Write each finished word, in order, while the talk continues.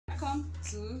welcome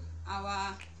to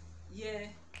our year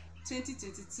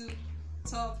 2022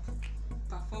 top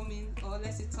performing, or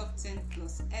let's say top 10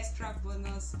 plus extra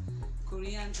bonus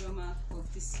Korean drama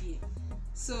of this year.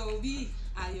 So we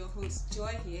are your hosts,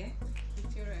 Joy here,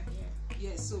 Victoria here.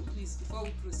 Yes, so please, before we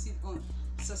proceed on,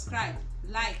 subscribe,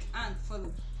 like and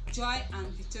follow Joy and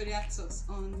Victoria Talks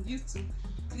on YouTube.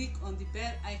 Click on the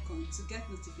bell icon to get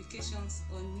notifications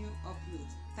on new upload.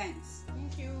 Thanks.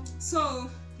 Thank you. So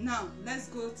now let's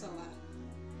go to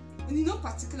our, in no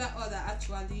particular order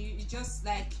actually. You just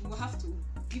like, you will have to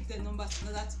give the numbers in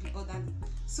order to be orderly.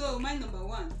 So my number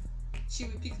one, she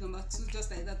will pick number two,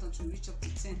 just like that, until we reach up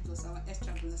to 10 plus our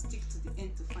extra bonus. Stick to the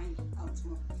end to find out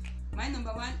more. My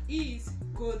number one is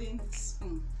Golden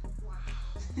Spoon. Wow.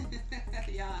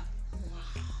 Yeah.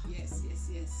 Wow. Yes.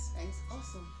 That is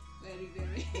awesome.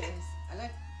 Very. Yes. I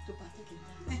like to partake in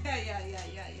that.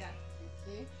 Yeah.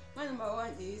 Okay. My number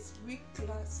one is week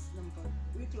class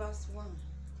one.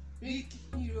 Week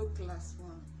hero class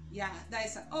one. Yeah, that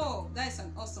is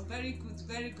an awesome, very good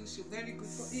show, very good,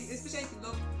 especially if you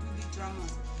love really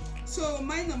dramas. So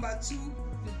my number two,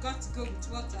 we've got to go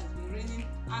with what has been reigning,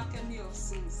 Alchemy of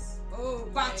Souls. Oh,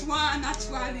 part one,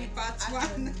 actually, part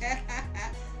one,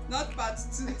 not part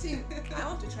two. I think I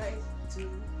want to try to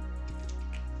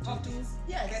up it.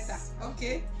 Yes. Better.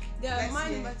 Okay. My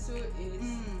number two is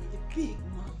the big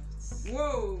mouth.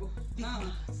 Whoa. Big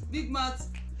mouth. Big mouth.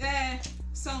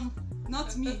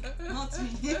 Not me.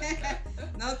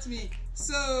 Not me.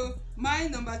 So my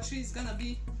number three is gonna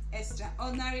be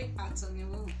Extraordinary Attorney.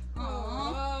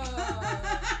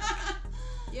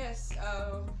 Yes.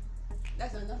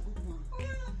 That's another good one. Oh,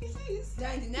 yeah, it is.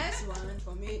 Then the next one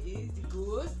for me is the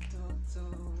Ghost Doctor.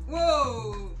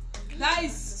 Whoa, that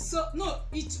is so. No,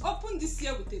 it opened this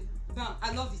year with a bam.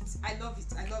 I love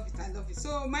it.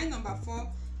 So my number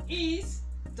four is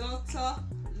Doctor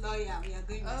Lawyer. We are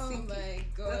going to sing. Oh my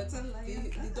God,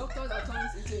 the doctor that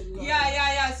turns into a lawyer.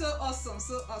 Yeah. So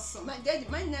awesome. My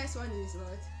next one is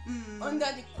what? Under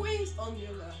the Queen's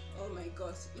umbrella. Oh my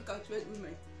God, look at where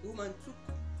woman took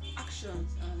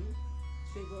actions and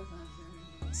favored her very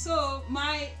well. So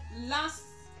my last,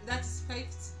 that is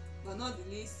fifth but not the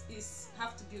least, is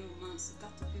have to be romance.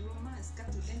 Got to be romance.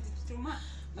 Got to end it with romance.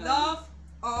 Love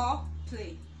or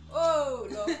Play. Oh,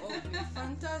 Love or Play.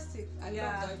 Fantastic. I love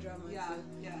that drama.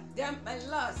 Yeah. Then my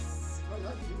last but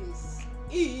not the least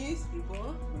is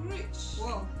Reborn Rich.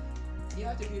 Whoa. You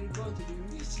have to be reborn to be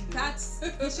rich. That's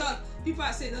in short. People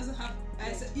are saying it doesn't have.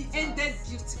 It ended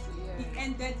beautifully. Yeah. It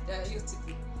ended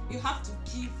beautifully. You have to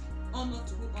give honor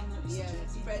to who honor is due.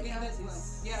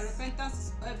 Repentance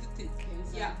is everything.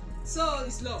 Yes, yeah. So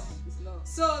it's love.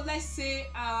 So let's say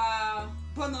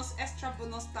extra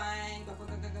bonus time.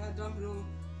 Drum roll.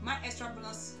 My extra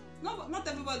bonus. Not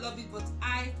everybody love it, but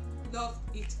I love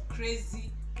it.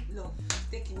 Crazy love.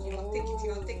 Take it, y'all.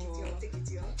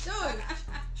 No,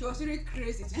 she was really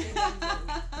crazy to take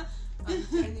that. I'm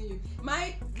telling you.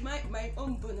 My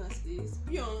own bonus is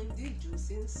Beyond the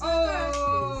Juicing.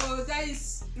 Oh, that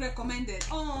is recommended.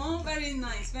 Oh, very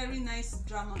nice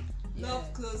drama.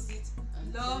 Love close it.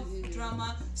 Love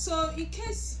drama. So in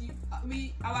case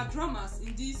our dramas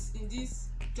in this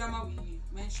drama we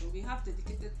mentioned, we have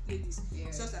dedicated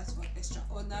playlists such as for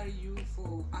Extraordinary You,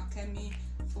 for Alchemy,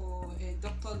 for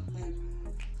Doctor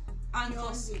and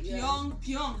for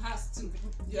Pyong has too.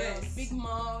 Yes. Big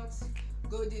Mouth,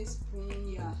 Golden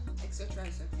Spoon,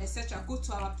 etc. Go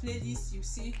to our playlist, you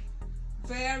see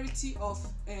variety of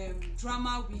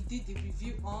drama we did the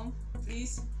review on.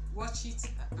 Please watch it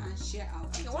and share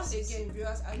out. Okay, once again,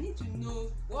 viewers, I need to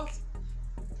know what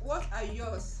are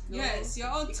yours. Yes, your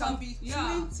own. It can be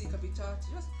 20, it can be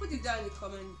 30. Just put it down in the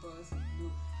comment box.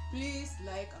 Please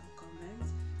like and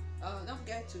comment. Don't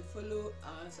forget to follow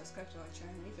and subscribe to our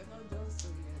channel if you've not done so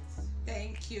yet.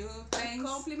 Thank you. Thanks.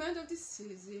 Compliment of the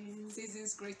season.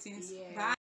 Season's greetings. Yeah. Bye.